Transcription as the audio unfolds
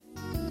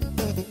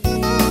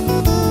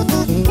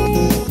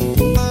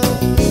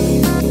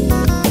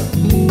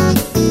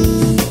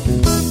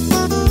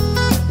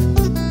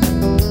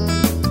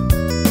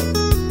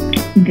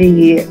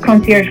the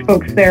concierge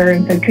folks there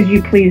and said, could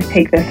you please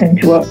take this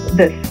into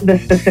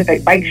this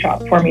specific bike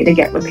shop for me to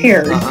get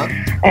repaired?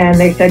 And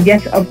they said,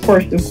 yes, of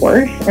course.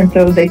 And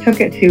so they took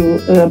it to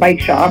the bike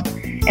shop.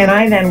 And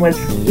I then was,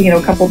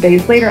 a couple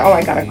days later,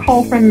 I got a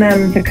call from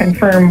them to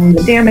confirm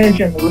the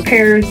damage and the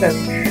repairs. And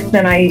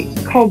then I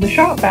called the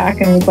shop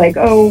back and was like,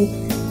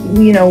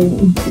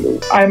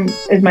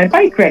 is my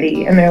bike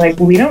ready? And they're like,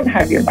 well, we don't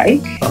have your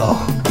bike.